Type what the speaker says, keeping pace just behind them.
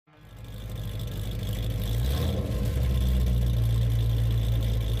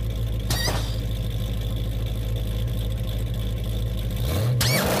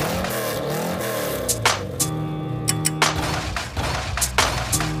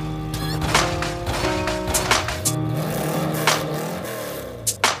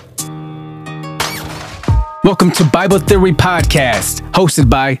Welcome to Bible Theory Podcast, hosted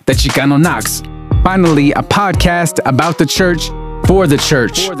by the Chicano Knox. Finally, a podcast about the church for the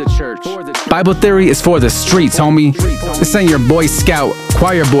church. Bible Theory is for the streets, homie. This ain't your Boy Scout,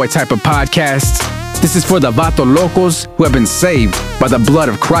 choir boy type of podcast. This is for the vato locos who have been saved by the blood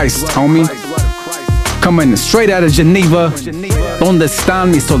of Christ, homie. Coming straight out of Geneva, ¿Dónde están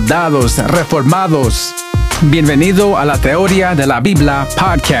mis soldados reformados? Bienvenido a la Teoría de la Biblia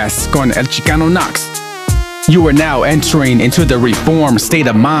podcast con El Chicano Knox. You are now entering into the reformed state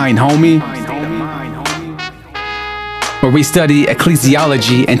of mind, homie, where we study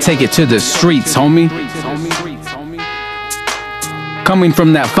ecclesiology and take it to the streets, homie. Coming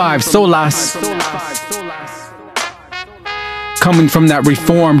from that five solas, coming from that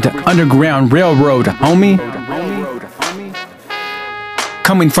reformed underground railroad, homie.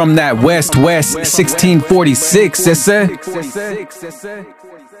 Coming from that West 1646, ese.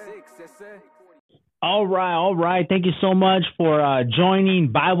 All right. Thank you so much for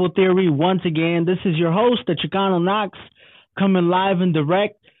joining Bible Theory once again. This is your host, the Chicano Knox, coming live and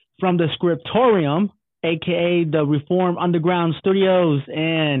direct from the Scriptorium, aka the Reform Underground Studios.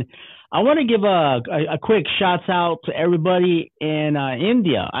 And I want to give a quick shout out to everybody in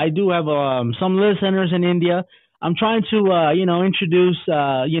India. I do have some listeners in India. I'm trying to introduce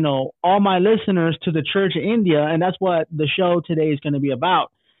all my listeners to the Church of India, and that's what the show today is going to be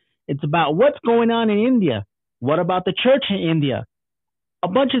about. It's about what's going on in India. What about the church in India? A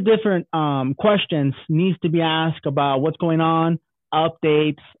bunch of different questions needs to be asked about what's going on,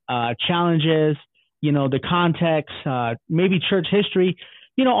 updates, challenges, the context, maybe church history.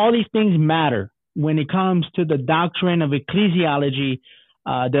 All these things matter when it comes to the doctrine of ecclesiology,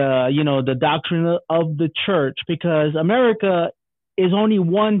 the doctrine of the church, because America is only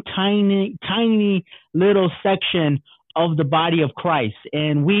one tiny little section of the body of Christ.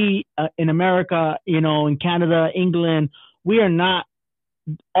 And we in America, in Canada, England, we are not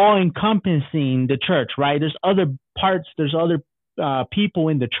all encompassing the church, right? There's other parts, there's other people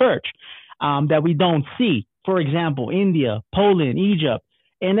in the church that we don't see. For example, India, Poland, Egypt.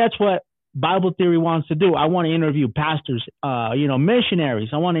 And that's what Bible Theory wants to do. I want to interview pastors,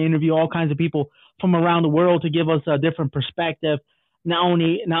 missionaries. I want to interview all kinds of people from around the world to give us a different perspective, not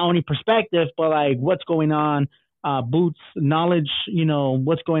only perspective, but like what's going on, boots, knowledge,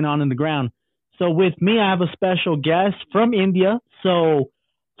 what's going on in the ground. So with me, I have a special guest from India. So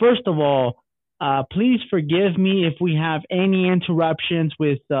first of all, please forgive me if we have any interruptions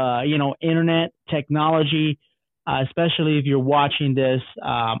with, internet technology, especially if you're watching this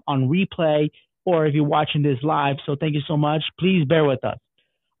on replay or if you're watching this live. So thank you so much. Please bear with us.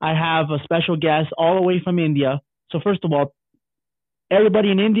 I have a special guest all the way from India. So first of all,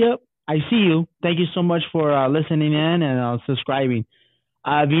 everybody in India, I see you. Thank you so much for listening in and subscribing.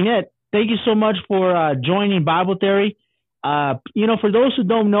 Vinet, thank you so much for joining Bible Theory. For those who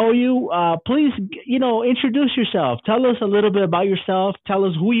don't know you, please, introduce yourself. Tell us a little bit about yourself. Tell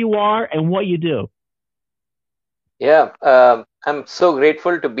us who you are and what you do. Yeah, I'm so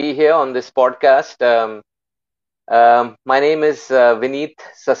grateful to be here on this podcast. My name is Vineet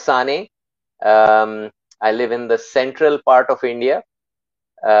Sassane. I live in the central part of India.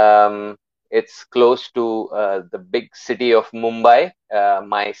 It's close to the big city of Mumbai.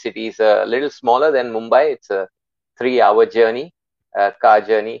 My city is a little smaller than Mumbai. It's a 3-hour journey, car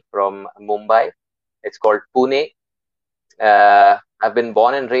journey from Mumbai. It's called Pune. I've been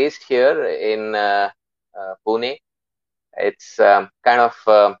born and raised here in Pune. It's kind of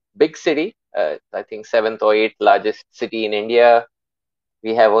a big city. I think 7th or 8th largest city in India.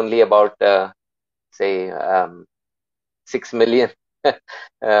 We have only about 6 million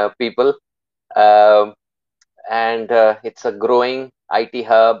people, and it's a growing IT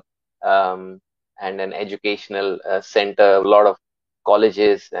hub and an educational center, a lot of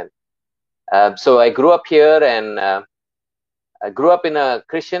colleges, and so I grew up here, and I grew up in a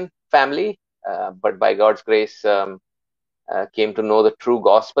Christian family, but by God's grace came to know the true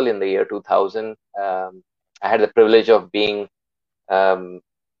gospel in the year 2000. I had the privilege of being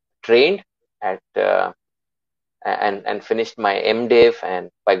trained at and finished my MDiv, and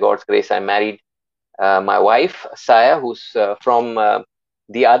by God's grace I married my wife Saya, who's from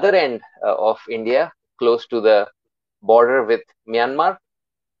the other end of India, close to the border with Myanmar,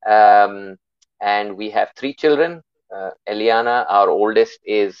 and we have 3 children. Eliana, our oldest,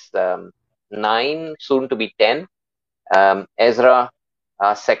 is 9, soon to be 10. Ezra,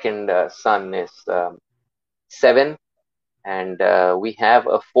 our second son, is 7, and we have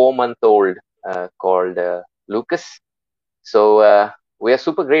a 4-month-old called Lucas. So we are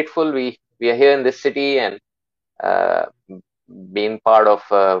super grateful. We are here in this city, and being part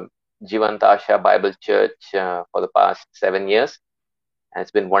of Jivantasha Bible Church for the past 7 years. And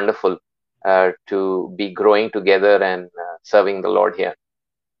it's been wonderful to be growing together and serving the Lord here.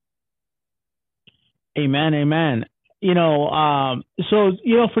 Amen, amen. So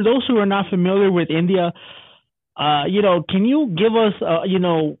for those who are not familiar with India, can you give us,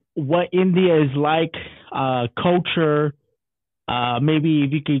 what India is like, culture? Maybe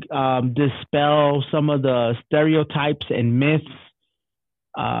if you could dispel some of the stereotypes and myths.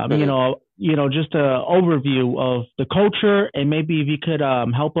 Just an overview of the culture, and maybe if you could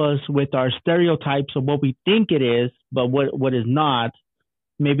help us with our stereotypes of what we think it is, but what is not.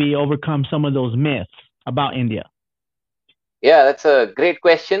 Maybe overcome some of those myths about India. Yeah, that's a great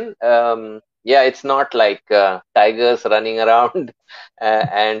question. Yeah, it's not like tigers running around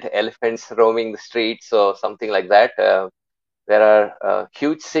and elephants roaming the streets or something like that. There are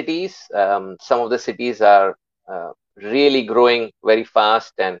huge cities. Some of the cities are really growing very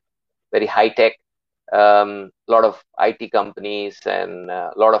fast and very high tech. A lot of IT companies and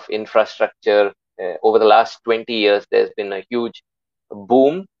a lot of infrastructure. Over the last 20 years, there's been a huge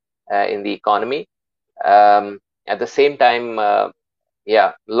boom in the economy. At the same time,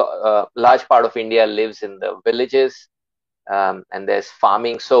 large part of India lives in the villages, and there's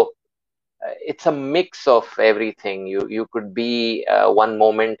farming. So it's a mix of everything. You could be one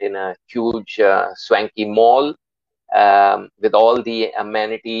moment in a huge swanky mall with all the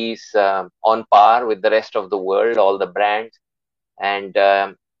amenities on par with the rest of the world, all the brands, and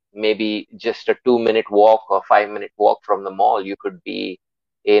maybe just a 2-minute walk or 5-minute walk from the mall, you could be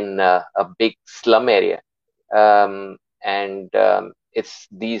in a big slum area. And it's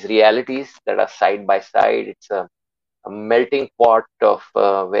these realities that are side by side. It's a melting pot of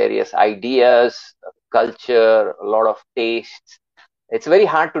various ideas, culture, a lot of tastes. It's very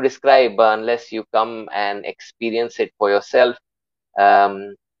hard to describe unless you come and experience it for yourself.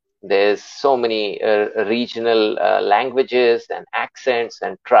 There's so many regional languages and accents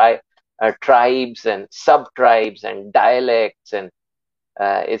and tribes and sub-tribes and dialects, and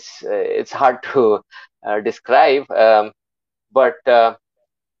it's hard to describe. But at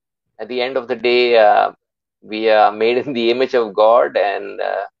the end of the day, we are made in the image of God, and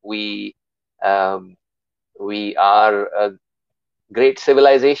we are a great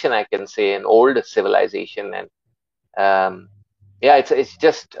civilization, I can say, an old civilization, and it's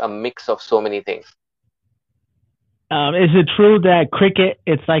just a mix of so many things. Is it true that cricket,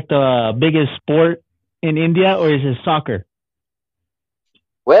 it's like the biggest sport in India, or is it soccer?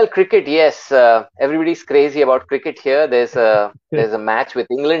 Well, cricket, yes. Everybody's crazy about cricket here. There's a match with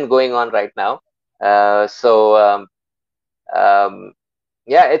England going on right now.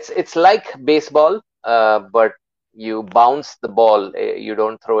 It's like baseball, but you bounce the ball. You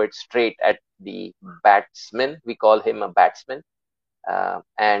don't throw it straight at the batsman. We call him a batsman. I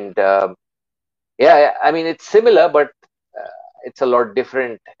mean, it's similar, but it's a lot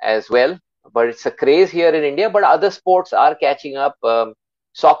different as well. But it's a craze here in India, but other sports are catching up.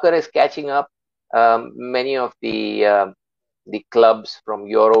 Soccer is catching up. Many of the clubs from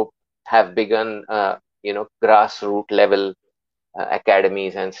Europe have begun, grassroots level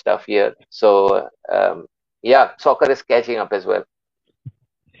academies and stuff here. So, soccer is catching up as well.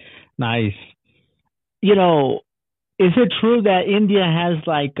 Nice. Is it true that India has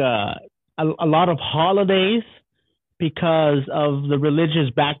like a lot of holidays because of the religious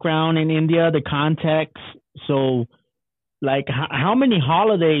background in India, the context? So, like, how many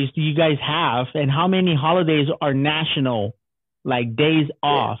holidays do you guys have, and how many holidays are national, like days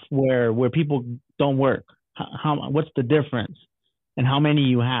off where people don't work? What's the difference, and how many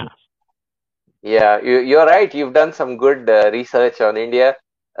you have? Yeah, you're right. You've done some good research on India.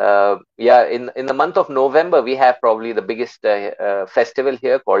 In the month of November, we have probably the biggest festival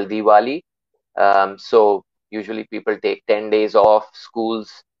here called Diwali. So usually people take 10 days off.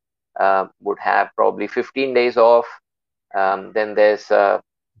 Schools would have probably 15 days off. Then there's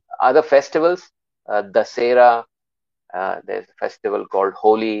other festivals, Dasera. There's a festival called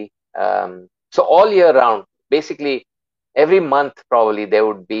Holi. So all year round, basically every month probably there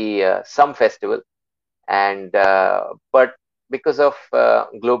would be some festival. And but because of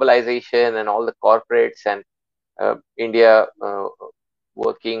globalization and all the corporates and India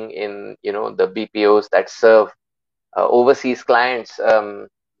working in the BPOs that serve overseas clients,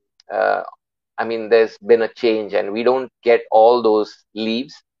 I mean, there's been a change, and we don't get all those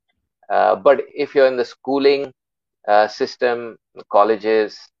leaves. But if you're in the schooling system,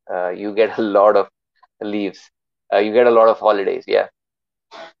 colleges, you get a lot of leaves. You get a lot of holidays. Yeah.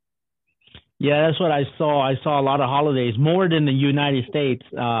 Yeah, that's what I saw. I saw a lot of holidays, more than the United States.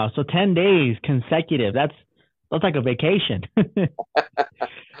 So 10 days consecutive. That's like a vacation.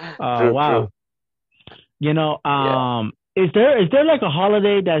 True, true. Wow. You know, Yeah. is there like a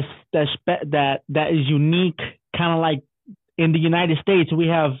holiday that is unique, kind of like in the United States we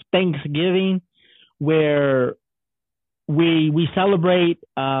have Thanksgiving, where we celebrate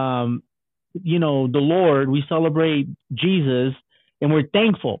the Lord, we celebrate Jesus, and we're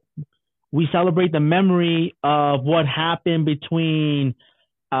thankful. We celebrate the memory of what happened between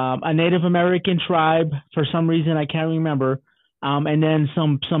a Native American tribe, for some reason I can't remember, and then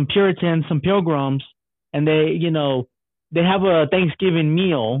some Puritans, some Pilgrims, and they have a Thanksgiving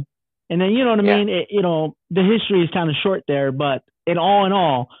meal, and then you know what I Yeah. mean. The history is kind of short there, but in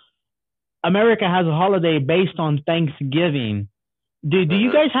all, America has a holiday based on Thanksgiving. Do you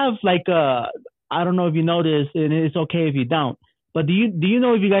Hmm. guys have like I don't know if you know this, and it's okay if you don't, but do you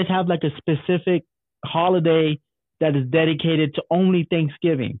know if you guys have like a specific holiday that is dedicated to only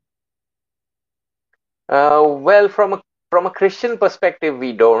Thanksgiving? Well, from a Christian perspective,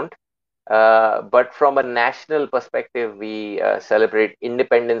 we don't. But from a national perspective, we celebrate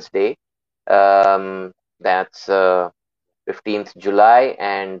Independence Day. That's 15th July,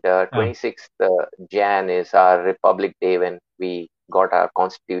 and Yeah. 26th Jan is our Republic Day when we got our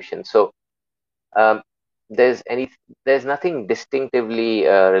Constitution. So um, there's any there's nothing distinctively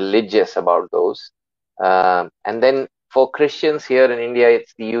religious about those. And then for Christians here in India,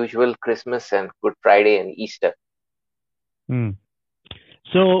 it's the usual Christmas and Good Friday and Easter. Hmm.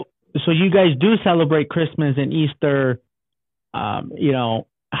 So so you guys do celebrate Christmas and Easter.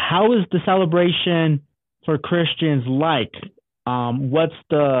 How is the celebration for Christians like? What's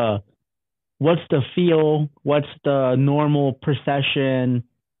the feel? What's the normal procession?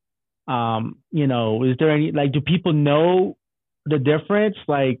 Is there any, like, do people know the difference?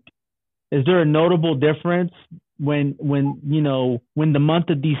 Like, is there a notable difference when the month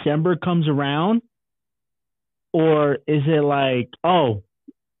of December comes around, or is it like, oh,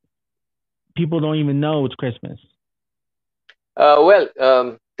 people don't even know it's Christmas?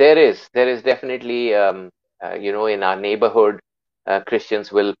 There is definitely, in our neighborhood,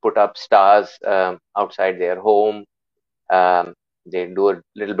 Christians will put up stars outside their home. Um, they do a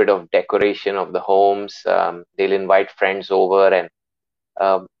little bit of decoration of the homes. They'll invite friends over, and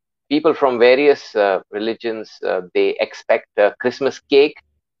um, people from various religions, they expect a Christmas cake,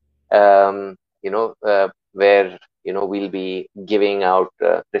 where we'll be giving out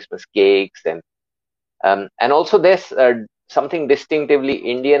Christmas cakes, and also there's something distinctively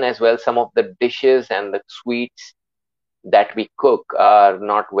Indian as well. Some of the dishes and the sweets that we cook are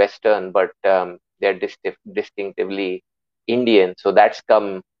not Western, but they're distinctively Indian. So that's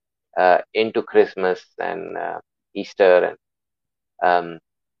come into Christmas and Easter, and um,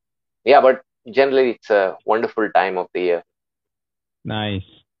 yeah, but generally it's a wonderful time of the year. Nice.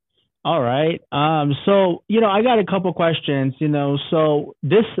 All right. So I got a couple questions. So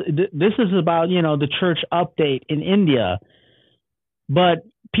this is about the church update in India, but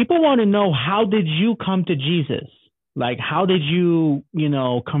people want to know, how did you come to Jesus? Like, how did you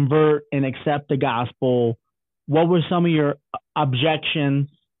convert and accept the gospel? What were some of your objections?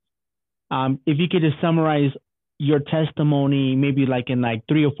 If you could just summarize your testimony, maybe like in like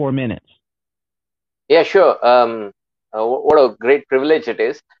 3 or 4 minutes. Yeah, sure. What a great privilege it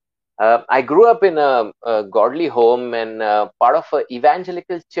is. I grew up in a godly home and part of an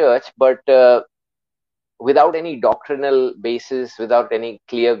evangelical church, but without any doctrinal basis, without any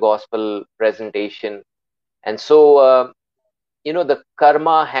clear gospel presentation. And so, the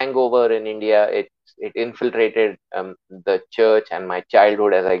karma hangover in India, it infiltrated the church and my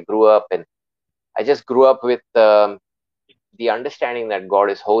childhood as I grew up. And I just grew up with the understanding that God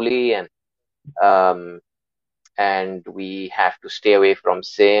is holy, um, and we have to stay away from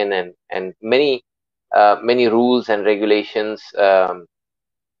sin, and many rules and regulations.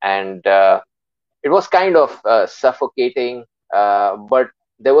 And It was kind of suffocating, but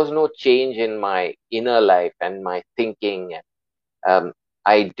there was no change in my inner life and my thinking. um,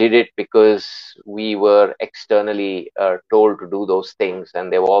 I did it because we were externally told to do those things,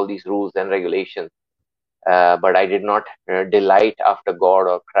 and there were all these rules and regulations. But I did not delight after God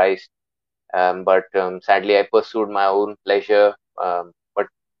or Christ. But sadly, I pursued my own pleasure. But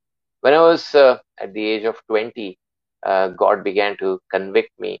when I was at the age of 20, God began to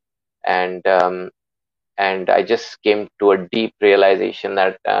convict me, and I just came to a deep realization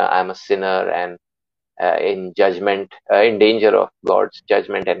that I'm a sinner, and in judgment, in danger of God's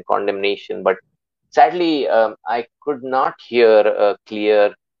judgment and condemnation. But sadly, I could not hear a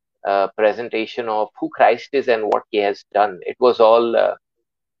clear presentation of who Christ is and what He has done. It was all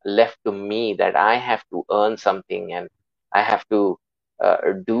left to me that I have to earn something, and I have to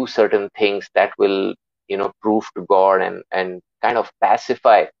do certain things that will prove to God and kind of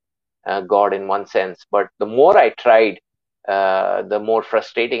pacify God in one sense. But the more I tried, the more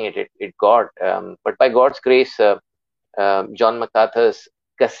frustrating it got. But by God's grace, John MacArthur's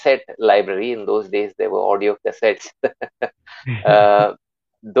cassette library, in those days there were audio cassettes. uh,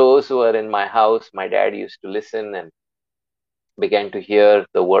 those who were in my house, my dad used to listen and began to hear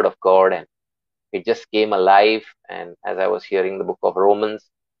the word of God, and it just came alive. And as I was hearing the book of Romans,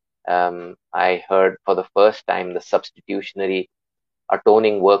 I heard for the first time the substitutionary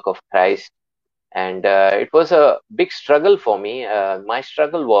atoning work of Christ. And it was a big struggle for me. My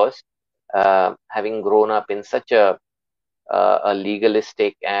struggle was having grown up in such a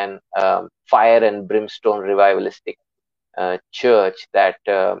legalistic and fire and brimstone revivalistic church that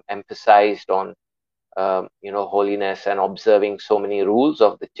emphasized on holiness and observing so many rules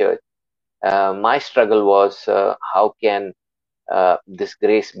of the church. My struggle was how can this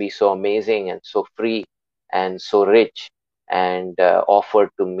grace be so amazing and so free and so rich and offered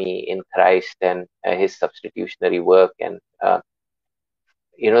to me in Christ and his substitutionary work. And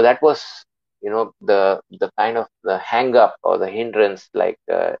that was the kind of the hang up or the hindrance, like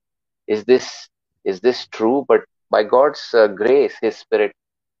is this true? But by God's grace, his spirit,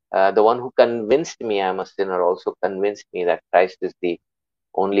 the one who convinced me I'm a sinner, also convinced me that Christ is the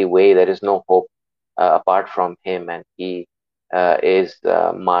only way. There is no hope apart from him, and he is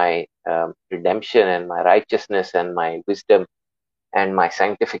my redemption and my righteousness and my wisdom and my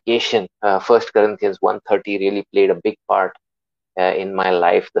sanctification. 1 Corinthians 1:30 really played a big part in my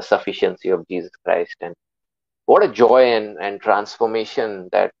life, the sufficiency of Jesus Christ. And what a joy and transformation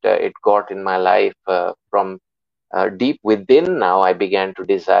that it got in my life. From deep within, now I began to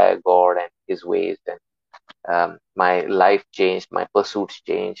desire God and his ways, and my life changed, my pursuits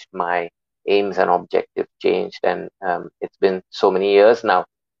changed, my aims and objectives changed. And it's been so many years now.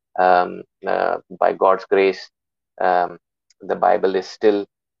 By God's grace, the Bible is still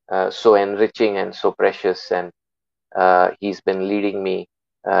so enriching and so precious, and he's been leading me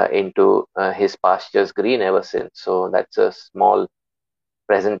into his pastures green ever since. So that's a small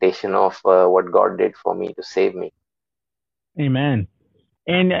presentation of what God did for me to save me. Amen.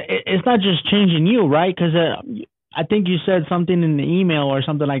 And it's not just changing you, right? Because I think you said something in the email or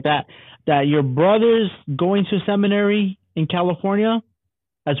something like that, that your brother's going to seminary in California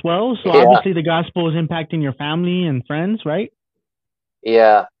as well. So Yeah. obviously the gospel is impacting your family and friends, right?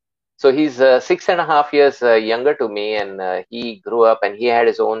 Yeah. So he's 6.5 years younger to me, and he grew up and he had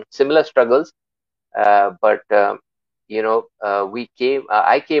his own similar struggles. But I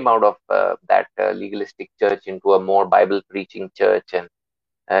came out of that legalistic church into a more Bible preaching church, and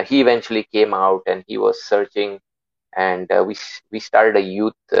he eventually came out and he was searching, and we started a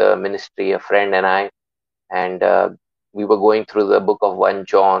youth ministry, a friend and I, and we were going through the book of 1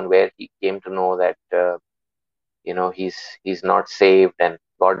 John, where he came to know that he's not saved, and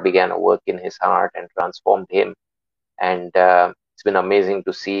God began a work in his heart and transformed him. And it's been amazing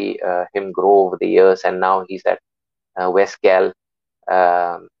to see him grow over the years, and now he's at West Cal,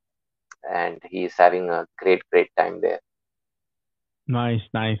 and he's having a great time there. Nice.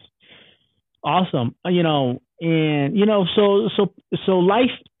 Awesome. So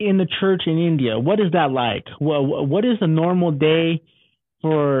life in the church in India, what is that like? What is a normal day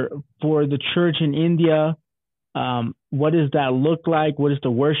for the church in India? What does that look like? What does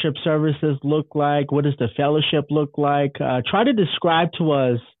the worship services look like? What does the fellowship look like? Try to describe to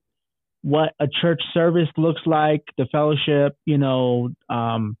us what a church service looks like, the fellowship, the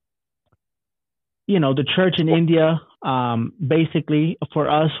church in India, basically for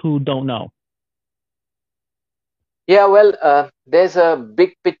us who don't know. Yeah, well, there's a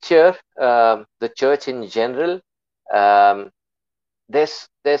big picture, the church in general. There's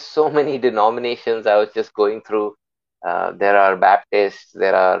so many denominations. I was just going through. There are Baptists,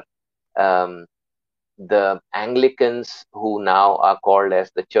 there are the Anglicans, who now are called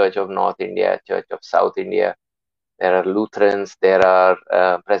as the Church of North India, Church of South India. There are Lutherans, there are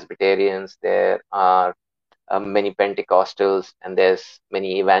Presbyterians, there are many Pentecostals, and there's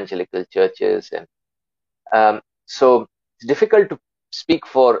many evangelical churches. And so it's difficult to speak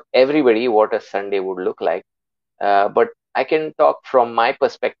for everybody what a Sunday would look like. But I can talk from my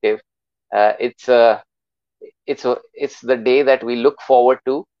perspective. It's the day that we look forward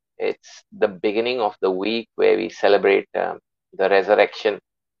to. It's the beginning of the week where we celebrate the resurrection,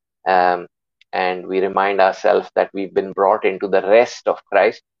 and we remind ourselves that we've been brought into the rest of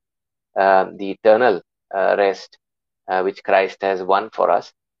Christ, the eternal rest which Christ has won for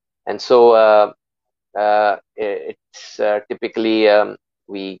us. And so it's typically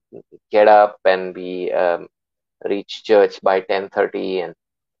we get up and we reach church by 10:30,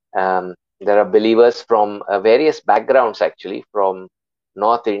 and There are believers from various backgrounds, actually, from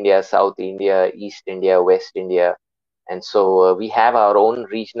North India, South India, East India, West India. And so we have our own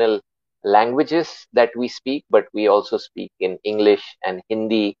regional languages that we speak, but we also speak in English and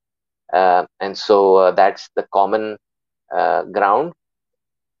Hindi. And so that's the common ground.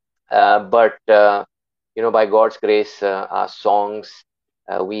 But by God's grace, our songs,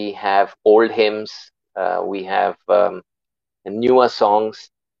 we have old hymns, we have newer songs.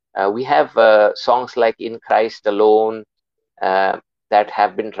 We have songs like In Christ Alone uh, that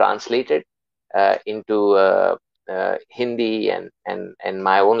have been translated into Hindi and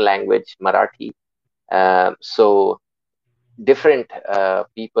my own language, Marathi. So different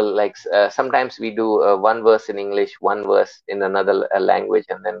people, like sometimes we do one verse in English, one verse in another language,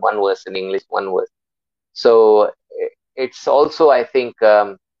 and then one verse in English, one verse. So it's also, I think,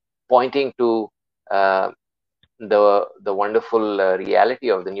 pointing to uh, the wonderful reality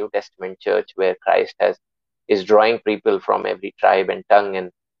of the New Testament church, where Christ is drawing people from every tribe and tongue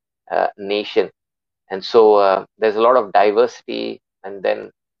and nation. And so there's a lot of diversity, and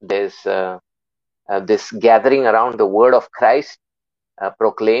then there's this gathering around the word of Christ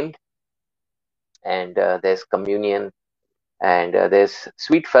proclaimed, and there's communion, and there's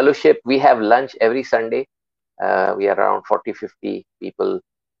sweet fellowship. We have lunch every Sunday. We are around 40-50 people,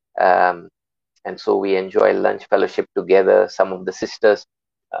 um, and so we enjoy lunch fellowship together. Some of the sisters,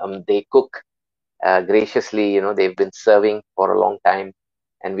 they cook graciously. They've been serving for a long time,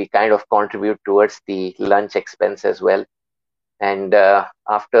 and we kind of contribute towards the lunch expense as well. And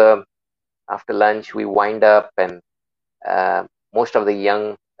after lunch, we wind up, and most of the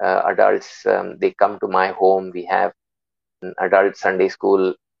young adults, they come to my home. We have an adult Sunday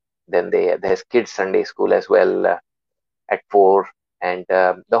school, then there's kids Sunday school as well at 4, and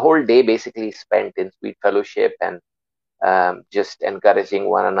the whole day basically is spent in sweet fellowship and just encouraging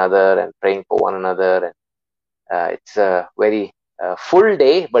one another and praying for one another. And it's a very full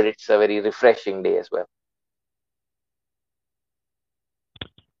day, but it's a very refreshing day as well.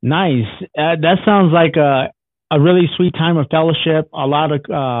 Nice. That sounds like a really sweet time of fellowship, a lot of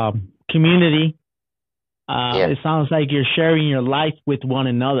community. Yeah, It sounds like you're sharing your life with one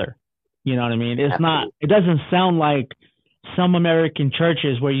another. You know what I mean? It's not. absolutely. It doesn't sound like some American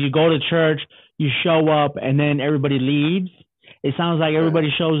churches where you go to church, you show up, and then everybody leaves. It sounds like Hmm. everybody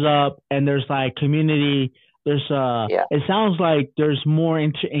shows up and there's like community. There's Yeah, It sounds like there's more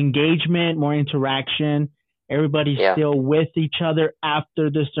engagement, more interaction. Everybody's yeah, still with each other after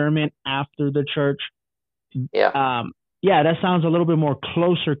the sermon, after the church. yeah, Yeah, that sounds a little bit more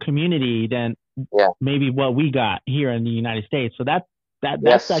closer community than yeah, maybe what we got here in the United States. So yeah.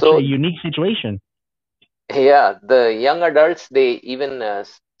 that's actually a So unique situation. yeah, the young adults, they even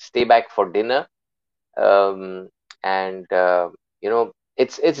stay back for dinner, um, and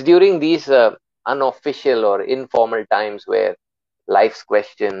it's during these unofficial or informal times where life's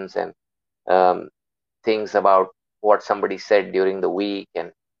questions and um, things about what somebody said during the week,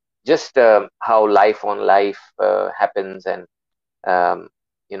 and just how life on life happens, and um,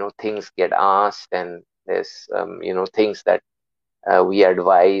 things get asked, and there's things that we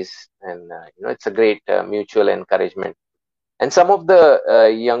advise, and it's a great mutual encouragement. And some of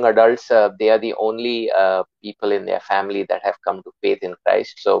the young adults, they are the only people in their family that have come to faith in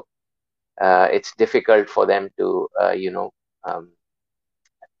Christ. So it's difficult for them to um,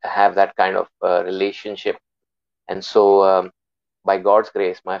 have that kind of relationship. And so by God's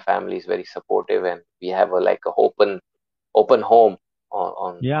grace, my family is very supportive, and we have a open home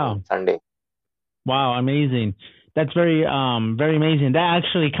on Yeah. Sunday. Wow, amazing. That's very amazing. That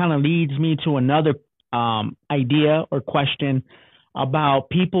actually kind of leads me to another idea or question about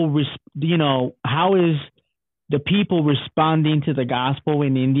people how is the people responding to the gospel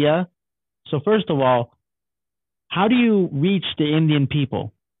in India? So first of all, how do you reach the Indian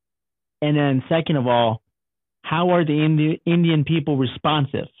people? And then second of all, how are the Indian people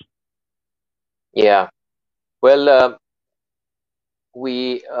responsive? Yeah. Well,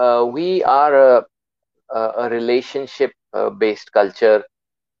 we are a relationship based culture.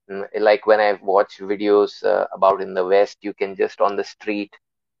 Like when I've watched videos about in the West, you can just on the street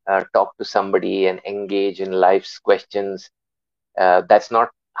talk to somebody and engage in life's questions. That's not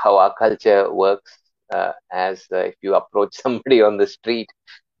how our culture works. As if you approach somebody on the street,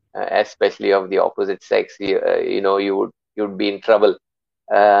 especially of the opposite sex, you would be in trouble.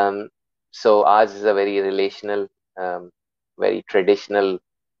 Um, so ours is a very relational, um, very traditional,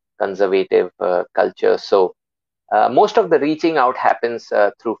 conservative culture. So most of the reaching out happens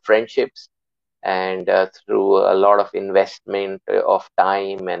through friendships, and through a lot of investment of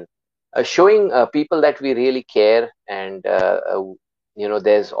time, and showing people that we really care. And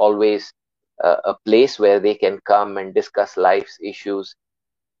there's always a place where they can come and discuss life's issues.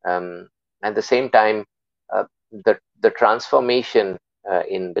 At the same time, the transformation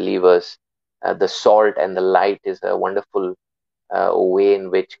in believers, the salt and the light is a wonderful way in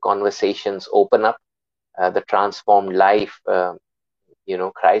which conversations open up, the transformed life,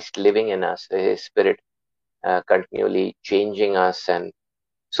 Christ living in us, His Spirit continually changing us. And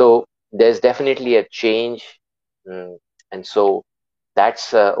so there's definitely a change. And so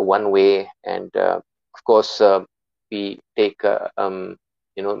that's one way. And of course, we take,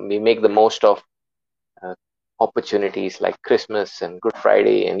 we make the most of opportunities like Christmas and Good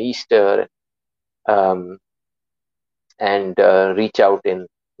Friday and Easter, and reach out in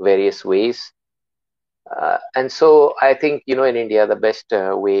various ways. And so I think, in India, the best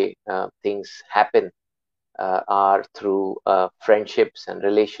way things happen are through friendships and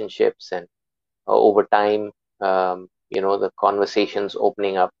relationships, and over time, the conversations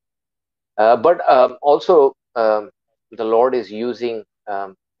opening up. But also, the Lord is using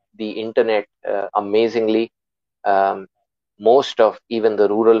the internet amazingly. Most of even the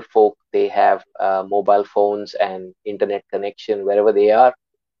rural folk, they have mobile phones and internet connection wherever they are.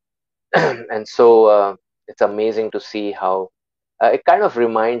 And so it's amazing to see how it kind of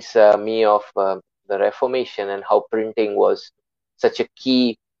reminds me of the Reformation, and how printing was such a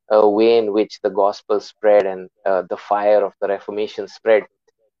key way in which the gospel spread, and the fire of the Reformation spread.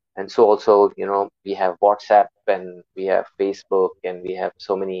 And so also, we have WhatsApp, and we have Facebook, and we have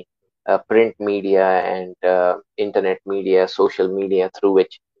so many print media and internet media, social media, through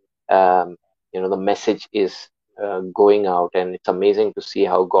which the message is going out. And it's amazing to see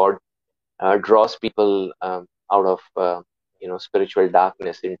how God draws people out of spiritual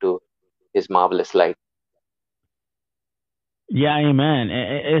darkness into His marvelous light. Yeah, amen.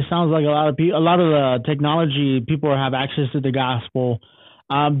 It sounds like a lot of people, a lot of the technology people have access to the gospel.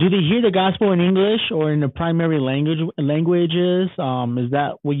 Do they hear the gospel in English or in the primary languages? Is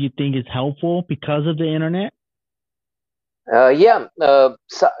that what you think is helpful because of the internet? Yeah,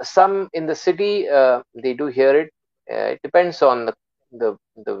 some in the city they do hear it. It depends on the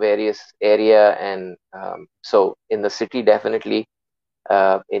various area, and so in the city definitely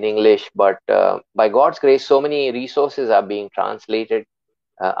in English, but by God's grace, so many resources are being translated.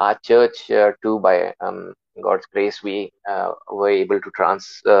 Our church too, by God's grace, we were able to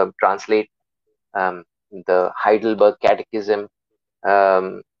translate the Heidelberg Catechism,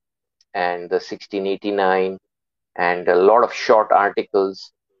 and the 1689, and a lot of short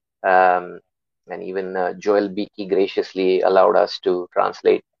articles, and even Joel Beakey graciously allowed us to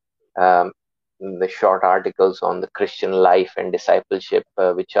translate um, the short articles on the Christian life and discipleship,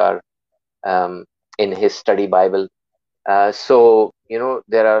 which are in his study Bible. So,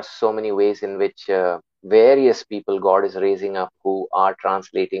 there are so many ways in which various people God is raising up, who are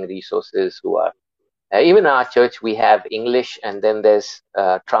translating resources, who are even our church, we have English, and then there's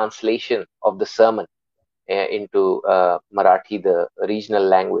translation of the sermon into Marathi, the regional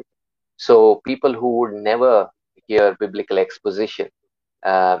language. So people who would never hear biblical exposition,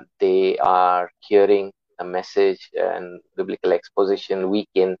 they are hearing a message and biblical exposition week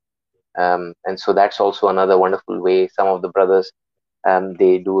in. And so that's also another wonderful way. Some of the brothers,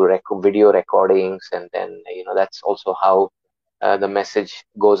 they do video recordings, and then, that's also how the message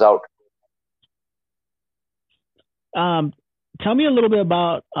goes out. Tell me a little bit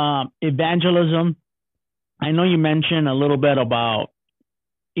about evangelism. I know you mentioned a little bit about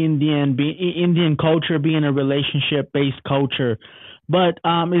Indian culture being a relationship-based culture, but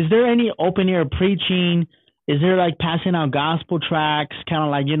is there any open air preaching? Is there like passing out gospel tracts, kind of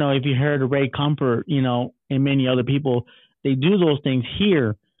like, if you heard Ray Comfort, and many other people, they do those things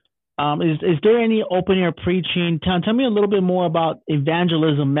here. Is there any open air preaching? Tell me a little bit more about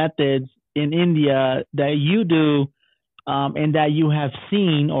evangelism methods in India that you do, and that you have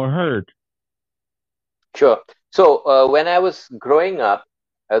seen or heard. Sure. So when I was growing up,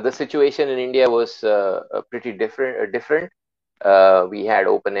 the situation in India was pretty different. We had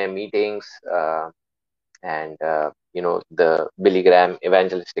open air meetings, and the Billy Graham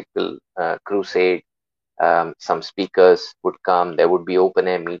evangelistical crusade. Some speakers would come. There would be open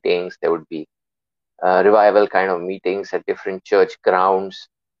air meetings. There would be revival kind of meetings at different church grounds.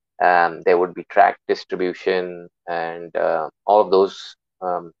 There would be tract distribution, and all of those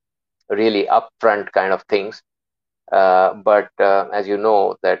really upfront kind of things. But as you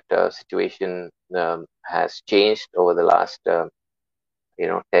know, that situation has changed over the last, a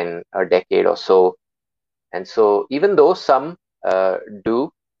decade or so. And so even though some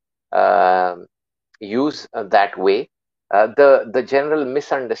do use that way, the general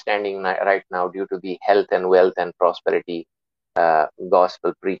misunderstanding right now, due to the health and wealth and prosperity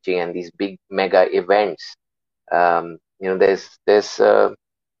gospel preaching and these big mega events, there's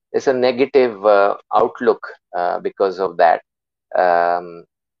a negative outlook because of that. Um,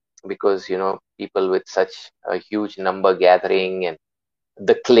 because people with such a huge number gathering, and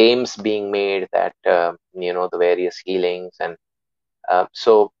the claims being made that the various healings, and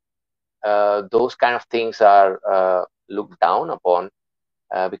those kind of things are looked down upon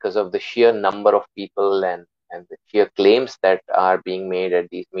because of the sheer number of people, and the sheer claims that are being made at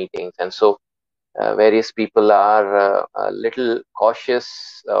these meetings. And so various people are a little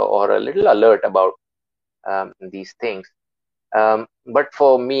cautious or a little alert about these things. But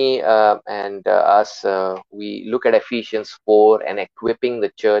for me and us, we look at Ephesians 4 and equipping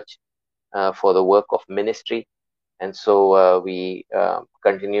the church for the work of ministry. And so we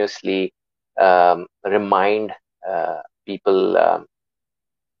continuously remind people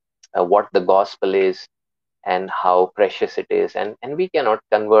what the gospel is and how precious it is. And we cannot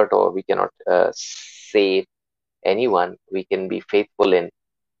convert, or we cannot save anyone. We can be faithful in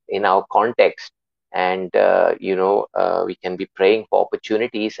our context, and we can be praying for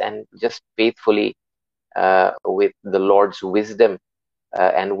opportunities and just faithfully with the Lord's wisdom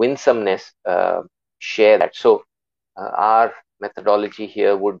and winsomeness share that. So our methodology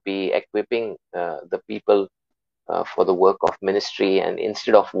here would be equipping the people for the work of ministry, and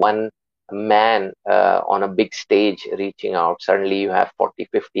instead of one man on a big stage reaching out, suddenly you have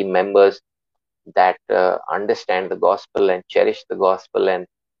 40-50 members that understand the gospel and cherish the gospel, and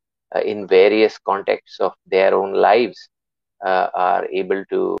in various contexts of their own lives are able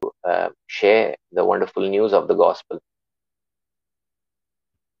to share the wonderful news of the gospel.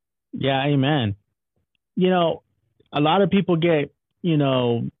 Yeah, amen. A lot of people get,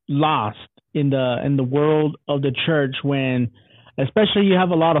 lost in the world of the church when, especially, you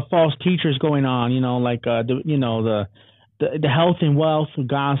have a lot of false teachers going on, like the health and wealth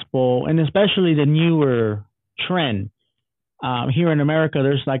gospel, and especially the newer trend. Here in America,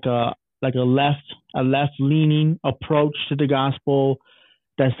 there's like a left leaning approach to the gospel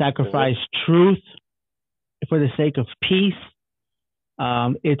that sacrifice truth for the sake of peace.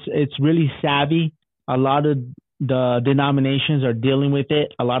 It's really savvy. A lot of the denominations are dealing with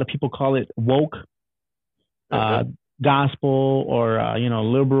it. A lot of people call it woke gospel, or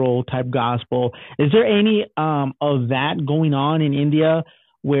liberal type gospel. Is there any of that going on in India,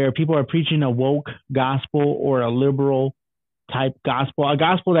 where people are preaching a woke gospel or a liberal type gospel, a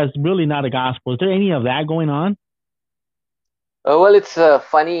gospel that's really not a gospel? Is there any of that going on? Well, it's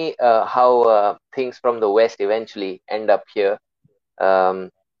funny how things from the West eventually end up here.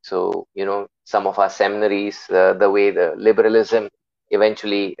 So, some of our seminaries, the way the liberalism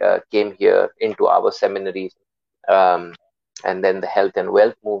eventually came here into our seminaries, and then the health and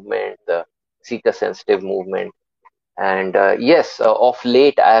wealth movement, the seeker sensitive movement. And yes, of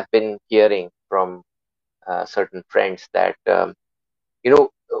late, I have been hearing from certain friends that,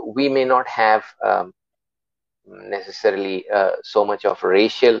 we may not have necessarily so much of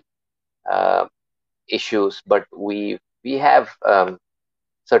racial issues, but we have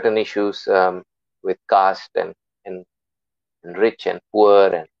certain issues with caste and rich and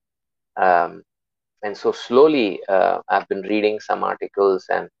poor, and so slowly I've been reading some articles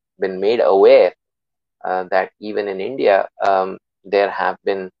and been made aware that even in India there have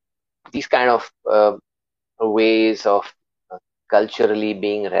been these kind of ways of culturally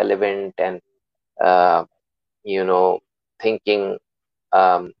being relevant, and thinking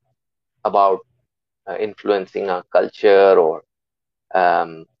about influencing our culture, or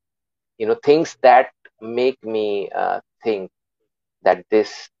things that make me think that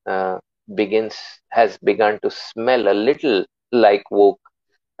this has begun to smell a little like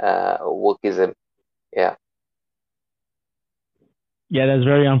wokeism. Yeah. Yeah, that's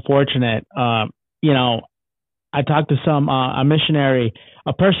very unfortunate. I talked to a missionary,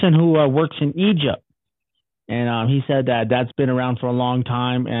 a person who works in Egypt, and he said that that's been around for a long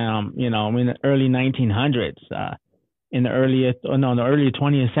time. In the early 1900s, in the early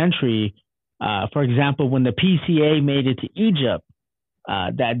 20th century, for example, when the PCA made it to Egypt,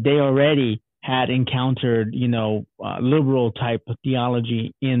 that they already had encountered, liberal type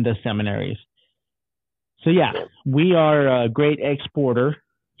theology in the seminaries. So yeah, we are a great exporter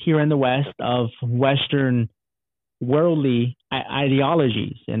here in the West of Western worldly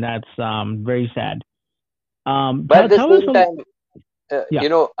ideologies, and that's very sad. But at the same time,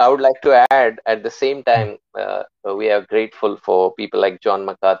 I would like to add, at the same time, we are grateful for people like John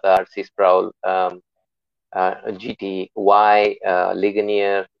MacArthur, R.C. Sproul, G.T. Y,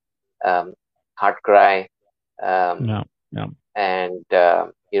 Ligonier, Heartcry, and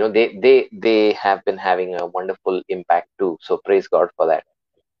they have been having a wonderful impact too. So praise God for that.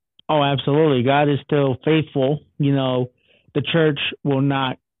 Oh, absolutely. God is still faithful. The church will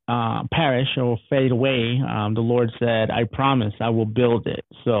not perish or fade away. The Lord said, "I promise, I will build it."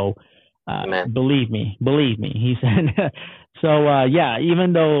 So, Amen. believe me, He said. So, yeah.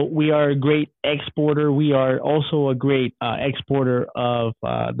 Even though we are a great exporter, we are also a great exporter of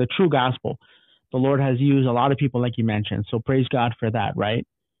the true gospel. The Lord has used a lot of people, like you mentioned. So, praise God for that. Right.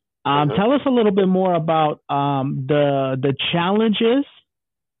 Hmm. Tell us a little bit more about the challenges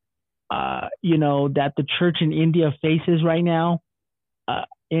that the church in India faces right now,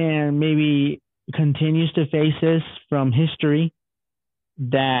 and maybe continues to face this from history,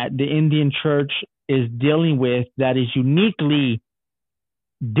 that the Indian church is dealing with, that is uniquely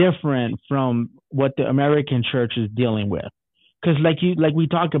different from what the American church is dealing with. Because like we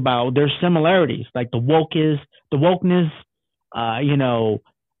talked about, there's similarities, like the wokeness, you know,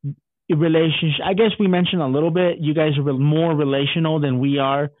 relationship. I guess we mentioned a little bit. You guys are more relational than we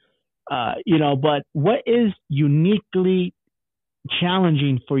are. But what is uniquely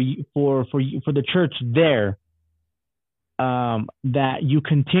challenging for you, for the church there, that you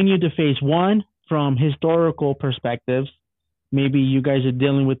continue to face, one, from historical perspectives? Maybe you guys are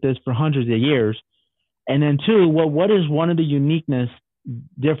dealing with this for hundreds of years, and then two, what is one of the uniqueness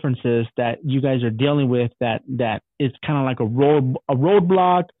differences that you guys are dealing with, that is kind of like a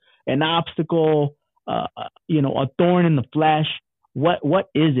roadblock, an obstacle, a thorn in the flesh? What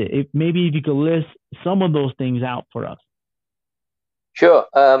is it? Maybe if you could list some of those things out for us. Sure.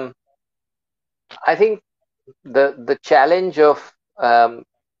 I think the challenge of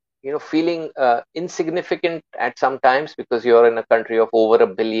feeling insignificant at some times, because you're in a country of over a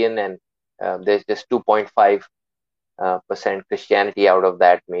billion, and there's just 2.5% Christianity. Out of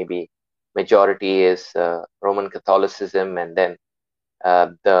that, maybe majority is Roman Catholicism, and then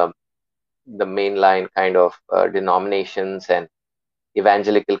the mainline kind of denominations and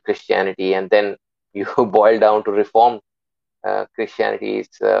evangelical Christianity, and then you boil down to Reformed Christianity.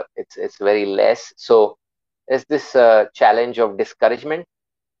 It's very less. So there's this challenge of discouragement.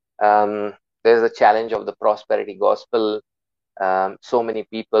 There's a challenge of the prosperity gospel. So many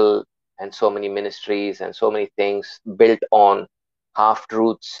people and so many ministries and so many things built on half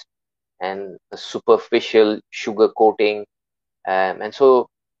truths and superficial sugar coating. And so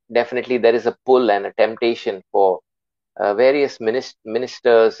definitely there is a pull and a temptation for various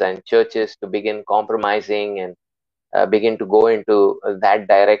ministers and churches to begin compromising and begin to go into that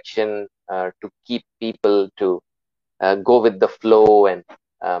direction, to keep people to go with the flow, and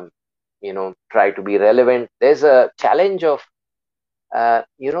try to be relevant. There's a challenge of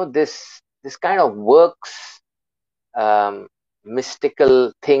this kind of works,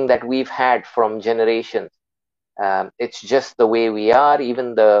 mystical thing that we've had from generations. It's just the way we are.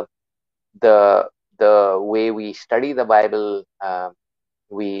 Even the way we study the Bible,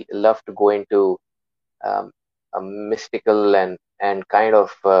 we love to go into a mystical and kind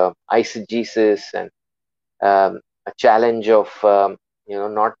of eisegesis, and a challenge of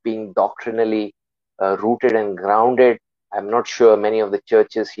not being doctrinally rooted and grounded. I'm not sure many of the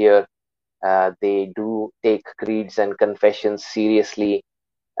churches here, they do take creeds and confessions seriously.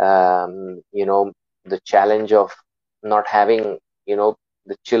 The challenge of not having the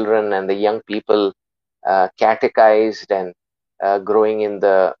children and the young people catechized and growing in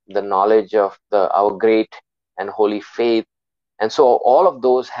the knowledge of our great and holy faith. And so all of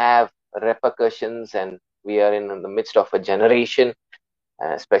those have repercussions, and we are in the midst of a generation,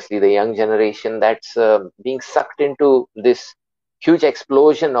 especially the young generation, that's being sucked into this huge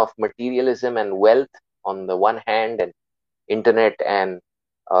explosion of materialism and wealth on the one hand, and internet and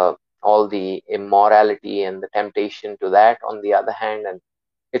all the immorality and the temptation to that on the other hand. And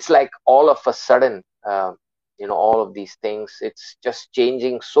it's like all of a sudden, all of these things, it's just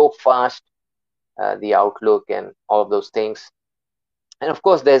changing so fast, the outlook and all of those things. And of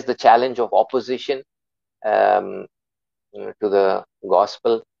course, there's the challenge of opposition to the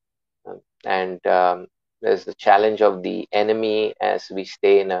gospel, and there's the challenge of the enemy as we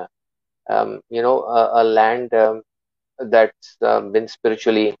stay in a land that's been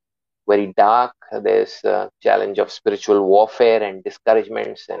spiritually very dark. There's a challenge of spiritual warfare and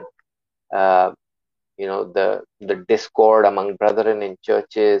discouragements, and the discord among brethren in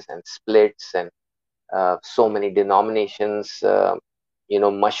churches, and splits, and so many denominations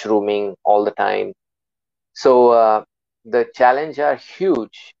mushrooming all the time. So the challenges are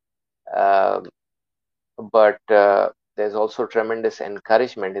huge, but there's also tremendous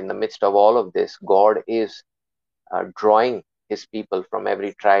encouragement in the midst of all of this. God is drawing his people from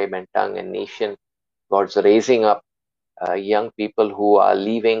every tribe and tongue and nation. God's raising up young people who are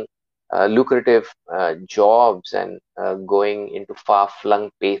leaving lucrative jobs and going into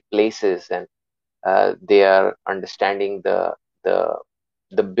far-flung places, and they are understanding the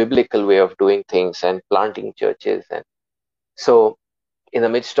the biblical way of doing things and planting churches. And so, in the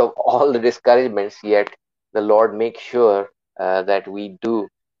midst of all the discouragements, yet the Lord makes sure that we do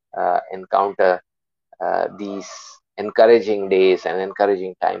encounter these encouraging days and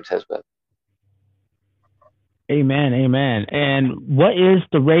encouraging times as well. Amen, amen. And what is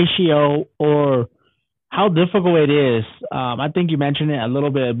the ratio, or how difficult it is? I think you mentioned it a little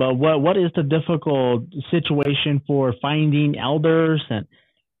bit, but what is the difficult situation for finding elders and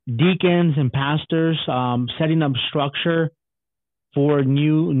deacons and pastors, setting up structure for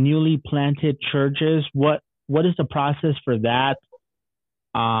newly planted churches? What is the process for that?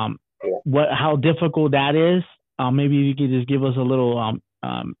 How difficult that is? Maybe you could just give us a little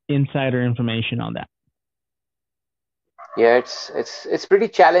insider information on that. Yeah, it's pretty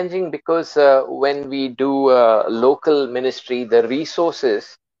challenging because when we do local ministry, the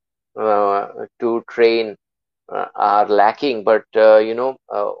resources to train are lacking. But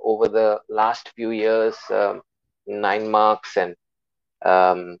over the last few years, Nine Marks and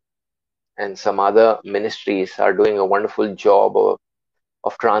some other ministries are doing a wonderful job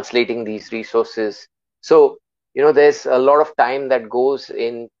of translating these resources. So there's a lot of time that goes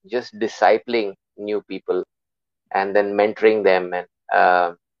in just discipling new people, and then mentoring them,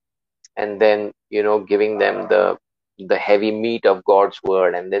 and then giving them the heavy meat of God's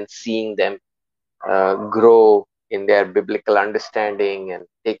word, and then seeing them grow in their biblical understanding and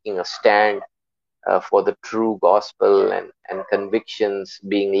taking a stand for the true gospel, and convictions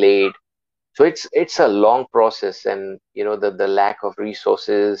being laid. So it's a long process, and the lack of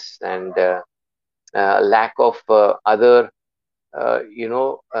resources and lack of other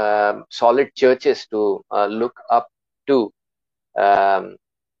solid churches to look up to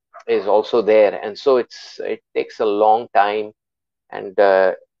is also there. And so it takes a long time. And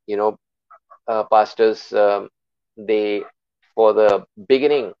pastors, they, for the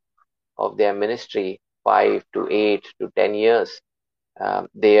beginning of their ministry, 5 to 8 to 10 years,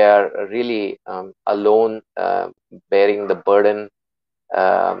 they are really alone, bearing the burden.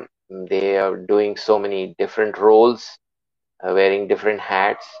 They are doing so many different roles, wearing different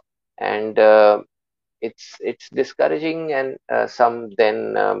hats, and it's discouraging. And some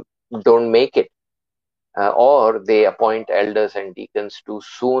then don't make it, or they appoint elders and deacons too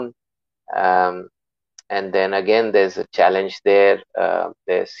soon. And then again, there's a challenge there.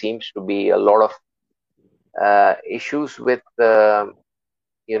 There seems to be a lot of issues with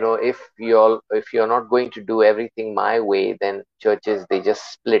if you're not going to do everything my way, then churches, they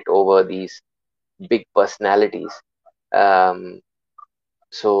just split over these big personalities.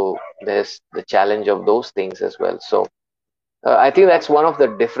 So there's the challenge of those things as well. So I think that's one of the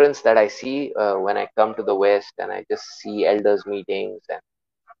difference that I see when I come to the West, and I just see elders meetings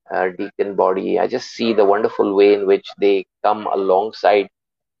and deacon body. I just see the wonderful way in which they come alongside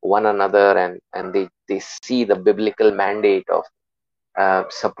one another, and they see the biblical mandate of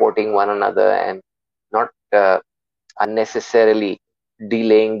supporting one another, and not unnecessarily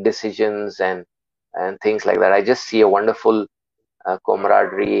delaying decisions and things like that. I just see a wonderful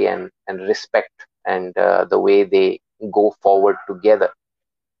camaraderie and respect, and the way they go forward together.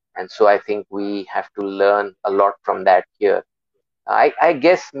 And so I think we have to learn a lot from that here. I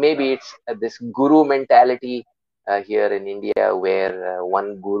guess maybe it's this guru mentality here in India, where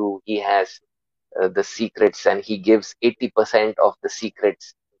one guru, he has the secrets, and he gives 80% of the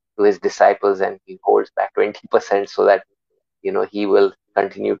secrets to his disciples, and he holds back 20% so that he will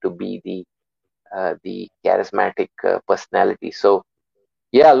continue to be the charismatic personality. So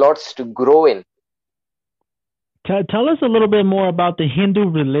yeah, lots to grow in. Tell us a little bit more about the Hindu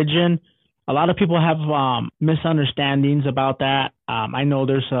religion. A lot of people have misunderstandings about that. I know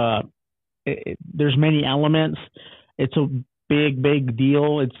there's many elements. It's a big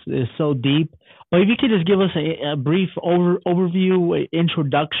deal. It's so deep. But if you could just give us a brief overview,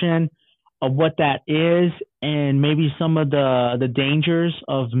 introduction of what that is, and maybe some of the dangers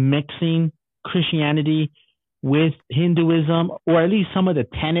of mixing Christianity with Hinduism, or at least some of the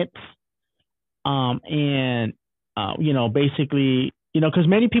tenets, basically, because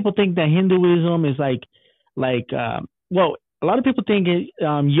many people think that Hinduism is well, a lot of people think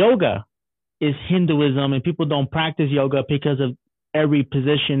yoga is Hinduism, and people don't practice yoga because of every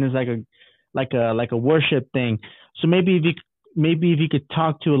position is like a worship thing. So maybe if you could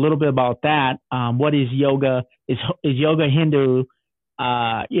talk to a little bit about that. What is yoga? Is yoga Hindu?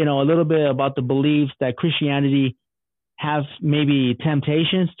 A little bit about the beliefs that Christianity have, maybe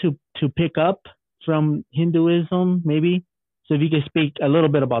temptations to pick up from Hinduism, maybe. So if you could speak a little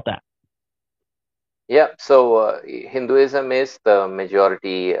bit about that. Yeah, so Hinduism is the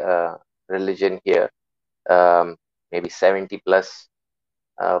majority religion here, maybe 70 plus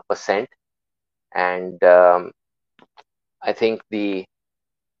percent, and I think the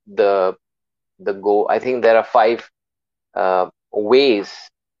I think there are five ways.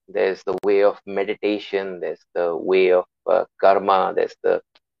 There's the way of meditation. There's the way of karma.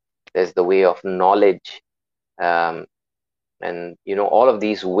 There's the way of knowledge. Um, and all of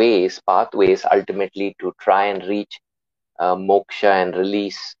these pathways, ultimately to try and reach moksha and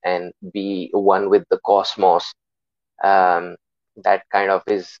release and be one with the cosmos. Um, that kind of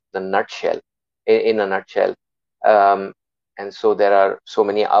is the nutshell, in a nutshell. Um, and so there are so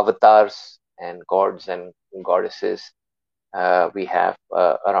many avatars and gods and goddesses we have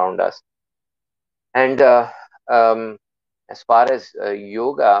around us. And as far as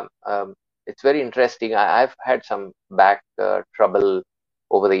yoga, it's very interesting. I've had some back trouble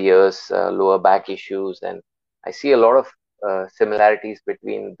over the years, lower back issues, and I see a lot of similarities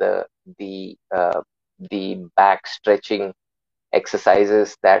between the back stretching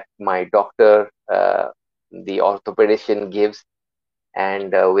exercises that my doctor, the orthopedician, gives,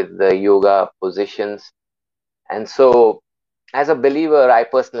 and with the yoga positions. And so, as a believer, I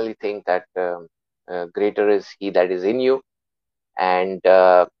personally think that greater is He that is in you, and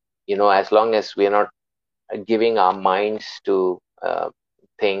as long as we are not giving our minds to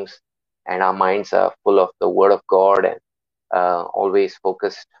things, and our minds are full of the Word of God and always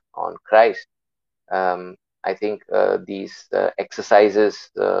focused on Christ, I think these exercises,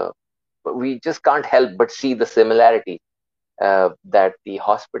 we just can't help but see the similarity that the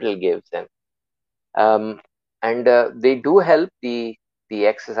hospital gives, um, and they do help, the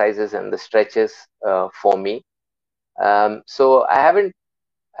exercises and the stretches for me. So I haven't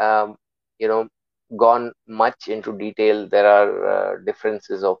um, you know gone much into detail. There are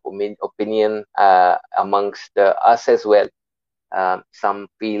differences of opinion amongst us as well. Some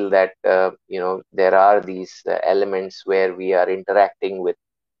feel that there are these elements where we are interacting with,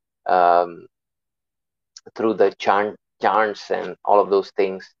 um, through the chants and all of those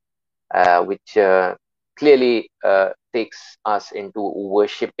things, which clearly takes us into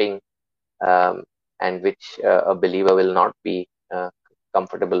worshipping, and which a believer will not be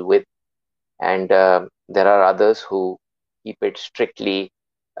comfortable with. And there are others who keep it strictly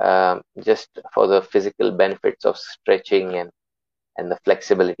just for the physical benefits of stretching and the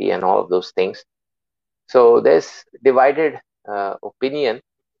flexibility and all of those things. So there's divided opinion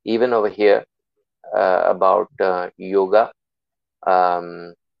even over here about yoga.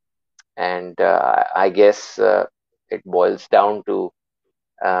 Um, and I guess it boils down to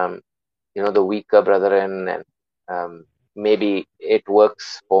um, the weaker brethren, and maybe it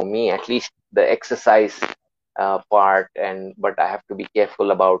works for me, at least the exercise part. And but I have to be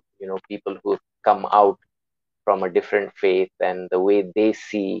careful about people who come out from a different faith, and the way they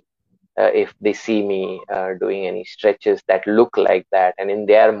see, if they see me doing any stretches that look like that, and in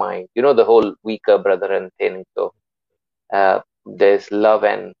their mind, the whole weaker brethren thing. So there's love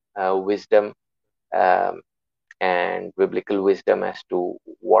and wisdom, um, and biblical wisdom as to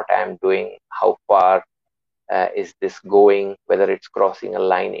what I'm doing, how far is this going, whether it's crossing a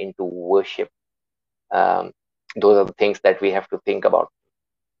line into worship. Um, those are the things that we have to think about.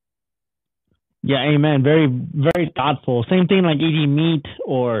 Yeah, amen. Very, very thoughtful. Same thing like eating meat,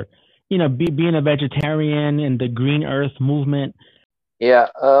 or being a vegetarian in the Green Earth movement. Yeah.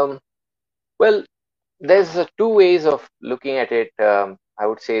 Well, there's two ways of looking at it. I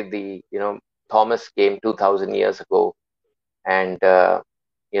would say Thomas came 2,000 years ago, and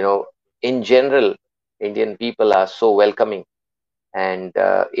in general, Indian people are so welcoming, and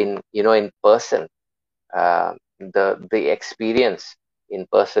in person, the experience in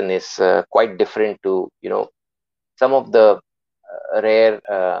person is quite different to some of the rare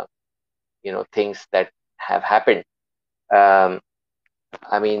things that have happened. Um,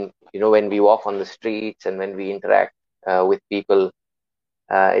 I mean, when we walk on the streets and when we interact with people,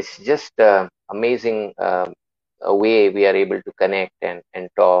 it's just amazing, a way we are able to connect and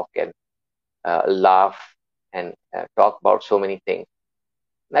talk and laugh and talk about so many things.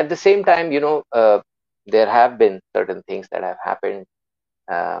 At the same time, there have been certain things that have happened,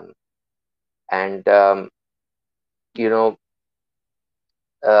 um, and you know,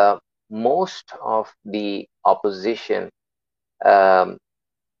 most of the opposition, um,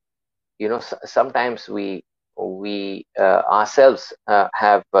 sometimes we ourselves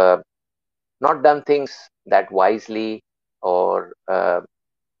have not done things that wisely, or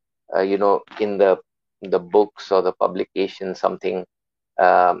in the books or the publication, something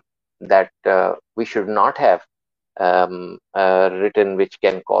um, that we should not have written, which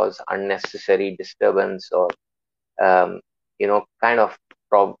can cause unnecessary disturbance or kind of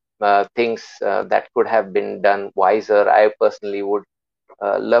things that could have been done wiser. I personally would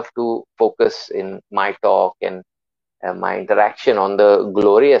love to focus in my talk and my interaction on the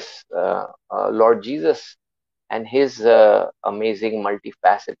glorious Lord Jesus and his amazing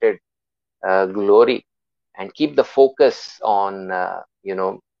multifaceted glory, and keep the focus on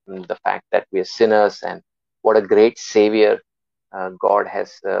the fact that we are sinners and what a great savior God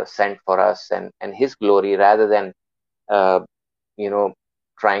has sent for us, and his glory, rather than uh, you know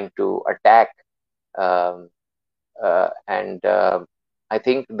trying to attack. um, and I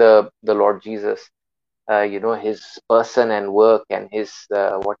think the Lord Jesus, his person and work and his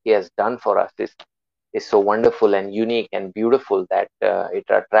what he has done for us is so wonderful and unique and beautiful that it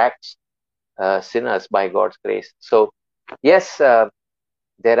attracts sinners by God's grace. So yes,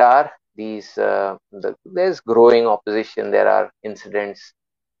 there are there's growing opposition. There are incidents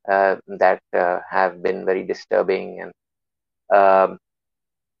that have been very disturbing, and um,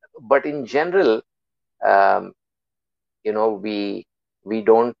 but in general, um, we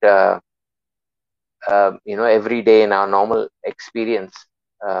don't every day in our normal experience,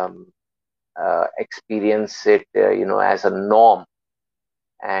 experience it as a norm.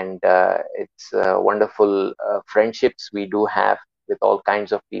 And it's wonderful friendships we do have with all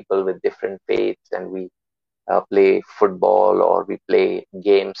kinds of people with different faiths, and we play football or we play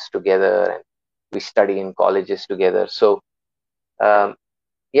games together, and we study in colleges together. So um,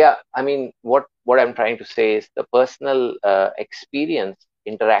 yeah, I mean, what I'm trying to say is the personal experience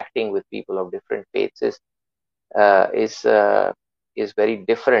interacting with people of different faiths uh, is uh, is very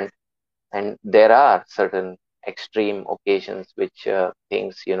different, and there are certain extreme occasions which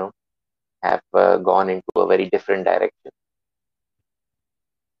things have gone into a very different direction.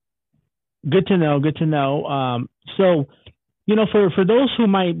 Good to know. Good to know. So, for those who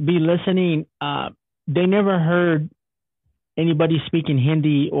might be listening, they never heard anybody speak in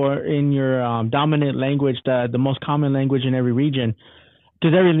Hindi or in your dominant language, the most common language in every region,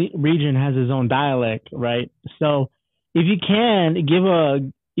 because every region has its own dialect, right? So, if you can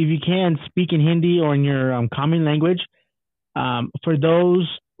if you can speak in Hindi or in your common language, for those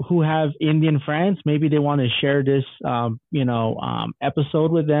who have Indian friends, maybe they want to share this,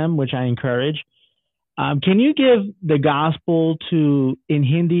 episode with them, which I encourage. Can you give the gospel to in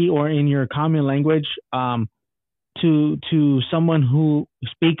Hindi or in your common language to someone who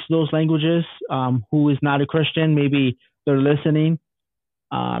speaks those languages, who is not a Christian? Maybe they're listening.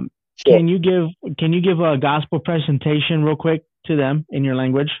 Um, Sure. can you give a gospel presentation real quick to them in your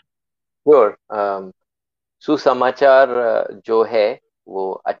language? Sure. सुसमाचार जो है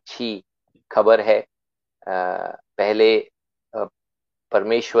वो अच्छी खबर है। पहले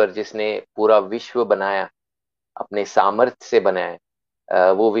परमेश्वर जिसने पूरा विश्व बनाया, अपने सामर्थ्य से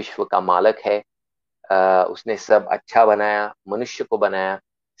बनाया, वो विश्व का मालक है। उसने सब अच्छा बनाया, मनुष्य को बनाया,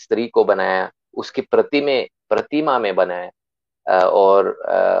 स्त्री को बनाया, उसकी प्रतिमा में बनाया, और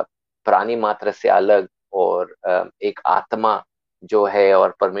प्राणी मात्र से अलग, और एक आत्मा जो है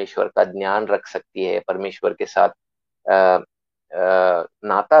और परमेश्वर का ज्ञान रख सकती है, परमेश्वर के साथ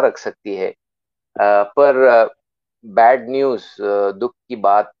नाता रख सकती है। पर बैड न्यूज, दुख की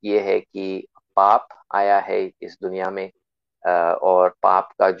बात यह है कि पाप आया है इस दुनिया में, और पाप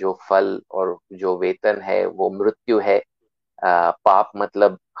का जो फल और जो वेतन है वो मृत्यु है। पाप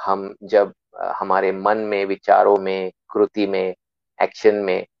मतलब हम जब हमारे मन में, विचारों में, कृति में, एक्शन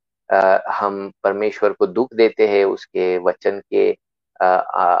में हम परमेश्वर को दुख देते हैं, उसके वचन के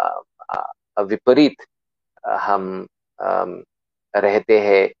विपरीत हम रहते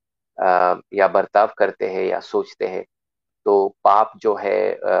हैं या बर्ताव करते हैं या सोचते हैं, तो पाप जो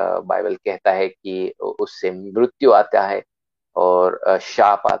है, बाइबल कहता है कि उससे मृत्यु आता है और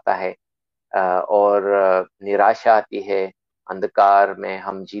शाप आता है, और निराशा आती है, अंधकार में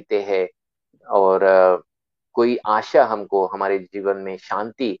हम जीते हैं, और कोई आशा हमको हमारे जीवन में,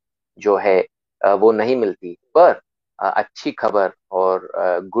 शांति जो है वो नहीं मिलती। पर अच्छी खबर और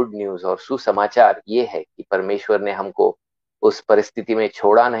गुड न्यूज और सुसमाचार ये है कि परमेश्वर ने हमको उस परिस्थिति में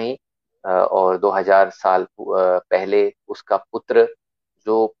छोड़ा नहीं, और 2000 साल पहले उसका पुत्र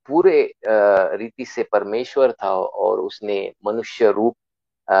जो पूरे रीति से परमेश्वर था, और उसने मनुष्य रूप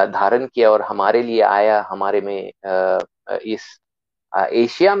धारण किया और हमारे लिए आया, हमारे में इस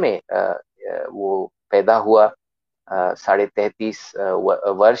एशिया में वो पैदा हुआ, 33.5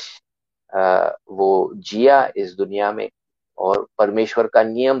 वर्ष वो जिया इस दुनिया में, और परमेश्वर का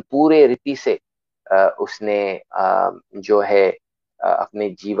नियम पूरे रीति से उसने जो है अपने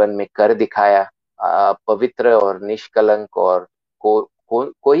जीवन में कर दिखाया, पवित्र और निष्कलंक और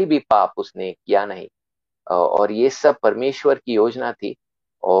कोई भी पाप उसने किया नहीं। और ये सब परमेश्वर की योजना थी।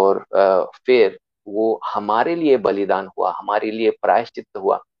 और फिर वो हमारे लिए बलिदान हुआ, हमारे लिए प्रायश्चित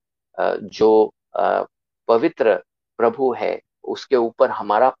हुआ। जो पवित्र प्रभु है, उसके ऊपर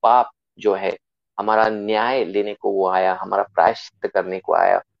हमारा पाप जो है, हमारा न्याय लेने को वो आया, हमारा प्रायश्चित करने को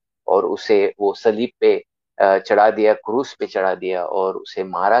आया। और उसे वो सलीब पे चढ़ा दिया, क्रूस पे चढ़ा दिया, और उसे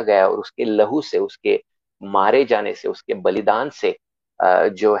मारा गया। और उसके लहू से, उसके मारे जाने से, उसके बलिदान से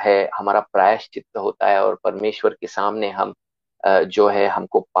जो है हमारा प्रायश्चित होता है। और परमेश्वर के सामने हम जो है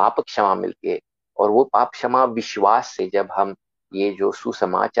हमको पाप क्षमा मिलती है। और वो पाप क्षमा विश्वास से, जब हम ये जो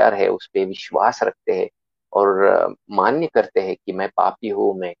सुसमाचार है उस पे विश्वास रखते हैं और मान्य करते हैं कि मैं पापी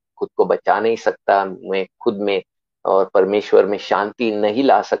हूँ, मैं खुद को बचा नहीं सकता, मैं खुद में और परमेश्वर में शांति नहीं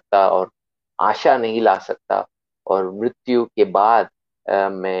ला सकता और आशा नहीं ला सकता, और मृत्यु के बाद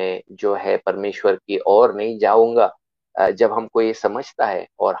मैं जो है परमेश्वर की ओर नहीं जाऊंगा। जब हमको ये समझता है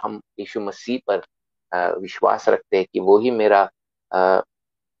और हम यीशु मसीह पर विश्वास रखते हैं कि वो ही मेरा अ,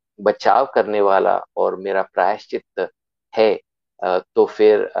 बचाव करने वाला और मेरा प्रायश्चित है, तो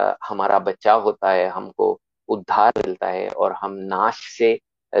फिर हमारा बचाव होता है, हमको उद्धार मिलता है, और हम नाश से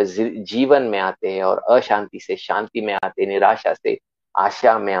जीवन में आते हैं, और अशांति से शांति में आते हैं, निराशा से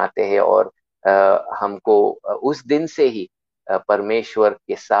आशा में आते हैं। और हमको उस दिन से ही परमेश्वर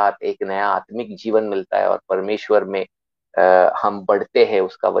के साथ एक नया आत्मिक जीवन मिलता है, और परमेश्वर में हम बढ़ते हैं।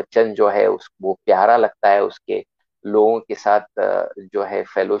 उसका वचन जो है उस वो प्यारा लगता है, उसके लोगों के साथ जो है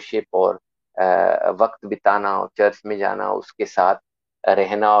फेलोशिप और वक्त बिताना और चर्च में जाना, उसके साथ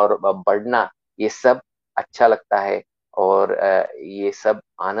रहना और बढ़ना, ये सब अच्छा लगता है। और ये सब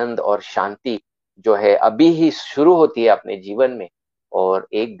आनंद और शांति जो है अभी ही शुरू होती है अपने जीवन में। और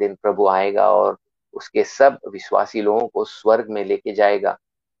एक दिन प्रभु आएगा और उसके सब विश्वासी लोगों को स्वर्ग में लेके जाएगा,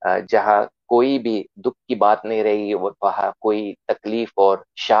 जहाँ कोई भी दुख की बात नहीं रहेगी, वहाँ कोई तकलीफ और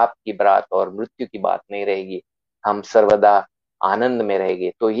शाप की बात और मृत्यु की बात नहीं रहेगी। हम सर्वदा आनंद में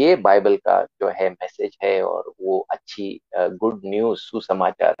रहेंगे। तो ये बाइबल का जो है मैसेज है, और वो अच्छी गुड न्यूज,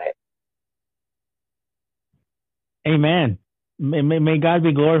 सुसमाचार है। Amen. May God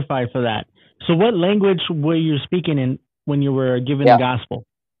be glorified for that. So, what language were you speaking in when you were giving the Yeah, gospel?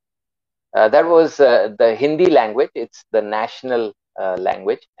 that was the Hindi language. It's the national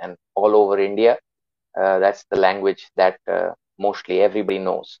language, and all over India, that's the language that mostly everybody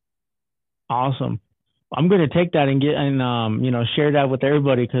knows. Awesome. I'm going to take that and get and share that with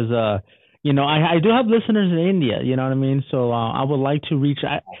everybody because I do have listeners in India. You know what I mean. So I would like to reach.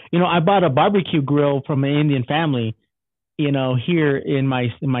 I bought a barbecue grill from an Indian family. Here in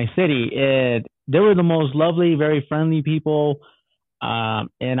my city, and they were the most lovely, very friendly people.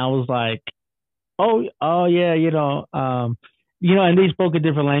 And I was like, oh yeah, and they spoke a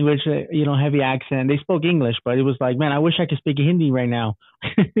different language, heavy accent. They spoke English, but it was like, man, I wish I could speak Hindi right now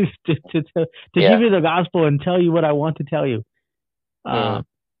to Yeah. give you the gospel and tell you what I want to tell you. Mm.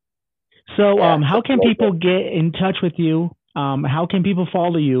 So, Yeah, how it's a can people pleasure. get in touch with you? How can people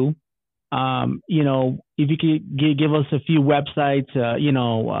follow you? If you could give us a few websites,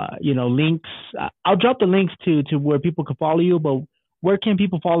 links. I'll drop the links to where people can follow you, but where can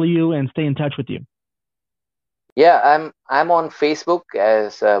people follow you and stay in touch with you? Yeah, I'm on Facebook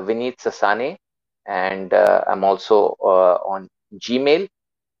as Vineet Sasane, and I'm also on Gmail,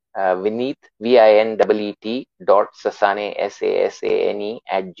 Vineet VINEET .Sasane SASANE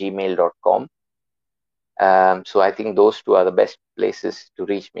 @gmail.com. So I think those two are the best places to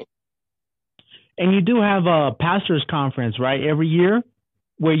reach me. And you do have a pastors conference, right? Every year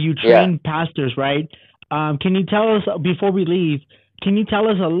where you train pastors, right? Can you tell us before we leave? Can you tell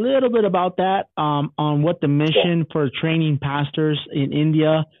us a little bit about that on what the mission for training pastors in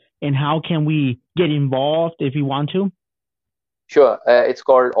India and how can we get involved if you want to? Sure. It's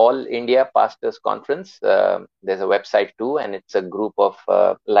called All India Pastors Conference. There's a website too, and it's a group of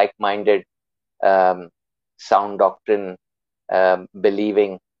like-minded, sound doctrine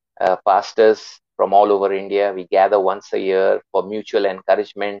believing pastors from all over India. We gather once a year for mutual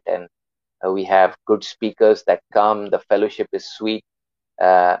encouragement, and we have good speakers that come. The fellowship is sweet,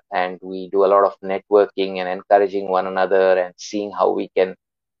 and we do a lot of networking and encouraging one another and seeing how we can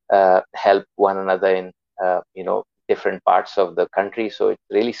help one another in different parts of the country. So it's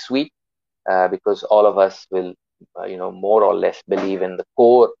really sweet because all of us will more or less believe in the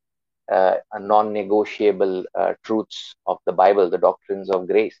core non-negotiable truths of the Bible, the doctrines of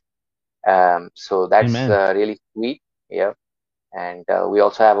grace. So that's really sweet. Yeah. And we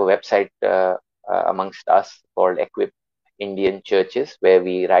also have a website amongst us called Equip Indian Churches, where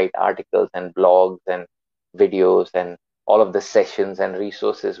we write articles and blogs and videos, and all of the sessions and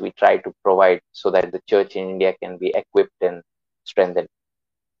resources we try to provide so that the church in India can be equipped and strengthened.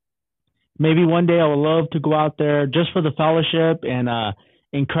 maybe one day I would love to go out there just for the fellowship and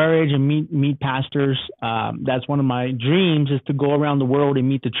encourage and meet pastors. That's one of my dreams, is to go around the world and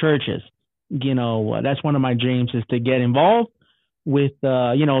meet the churches. That's one of my dreams, is to get involved with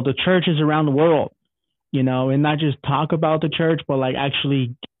the churches around the world, and not just talk about the church, but like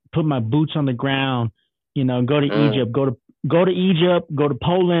actually put my boots on the ground, go to Egypt, go to Egypt, go to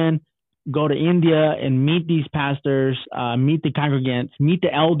Poland, go to India and meet these pastors, meet the congregants, meet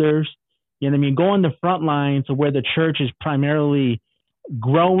the elders, go on the front lines of where the church is primarily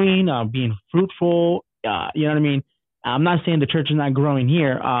growing, being fruitful. I'm not saying the church is not growing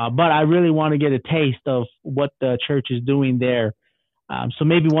here, but I really want to get a taste of what the church is doing there. So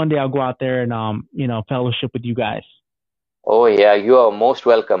maybe one day I'll go out there and, fellowship with you guys. Oh yeah, you are most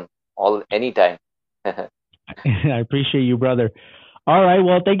welcome. Anytime. I appreciate you, brother. All right.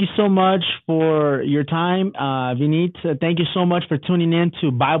 Well, thank you so much for your time, Vinit. Thank you so much for tuning in to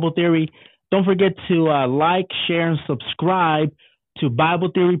Bible Theory. Don't forget to like, share, and subscribe to Bible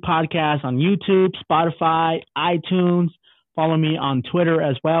Theory Podcast on YouTube, Spotify, iTunes. Follow me on Twitter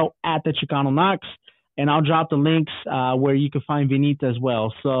as well, at the Chicano Knox. And I'll drop the links where you can find Vinita as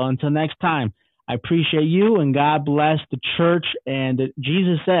well. So until next time, I appreciate you, and God bless the church. And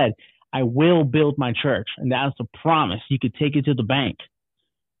Jesus said, I will build my church. And that's a promise. You could take it to the bank.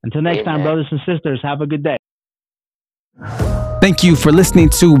 Until next time, brothers and sisters, have a good day. Thank you for listening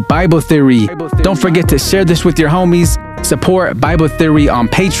to Bible Theory. Don't forget to share this with your homies. Support Bible Theory on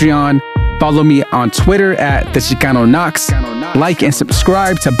Patreon. Follow me on Twitter at the Chicano Knox. Like and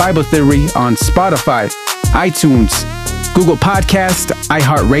subscribe to Bible Theory on Spotify, iTunes, Google Podcast,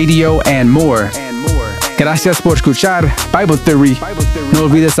 iHeartRadio, and more. Gracias por escuchar Bible Theory. No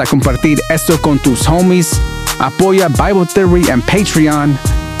olvides a compartir esto con tus homies. Apoya Bible Theory en Patreon.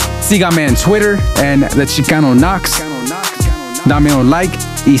 Sígame en Twitter en The Chicano Knox. Dame un like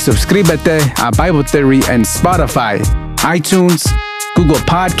y suscríbete a Bible Theory en Spotify, iTunes, Google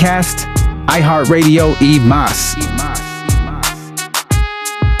Podcast, iHeartRadio y más.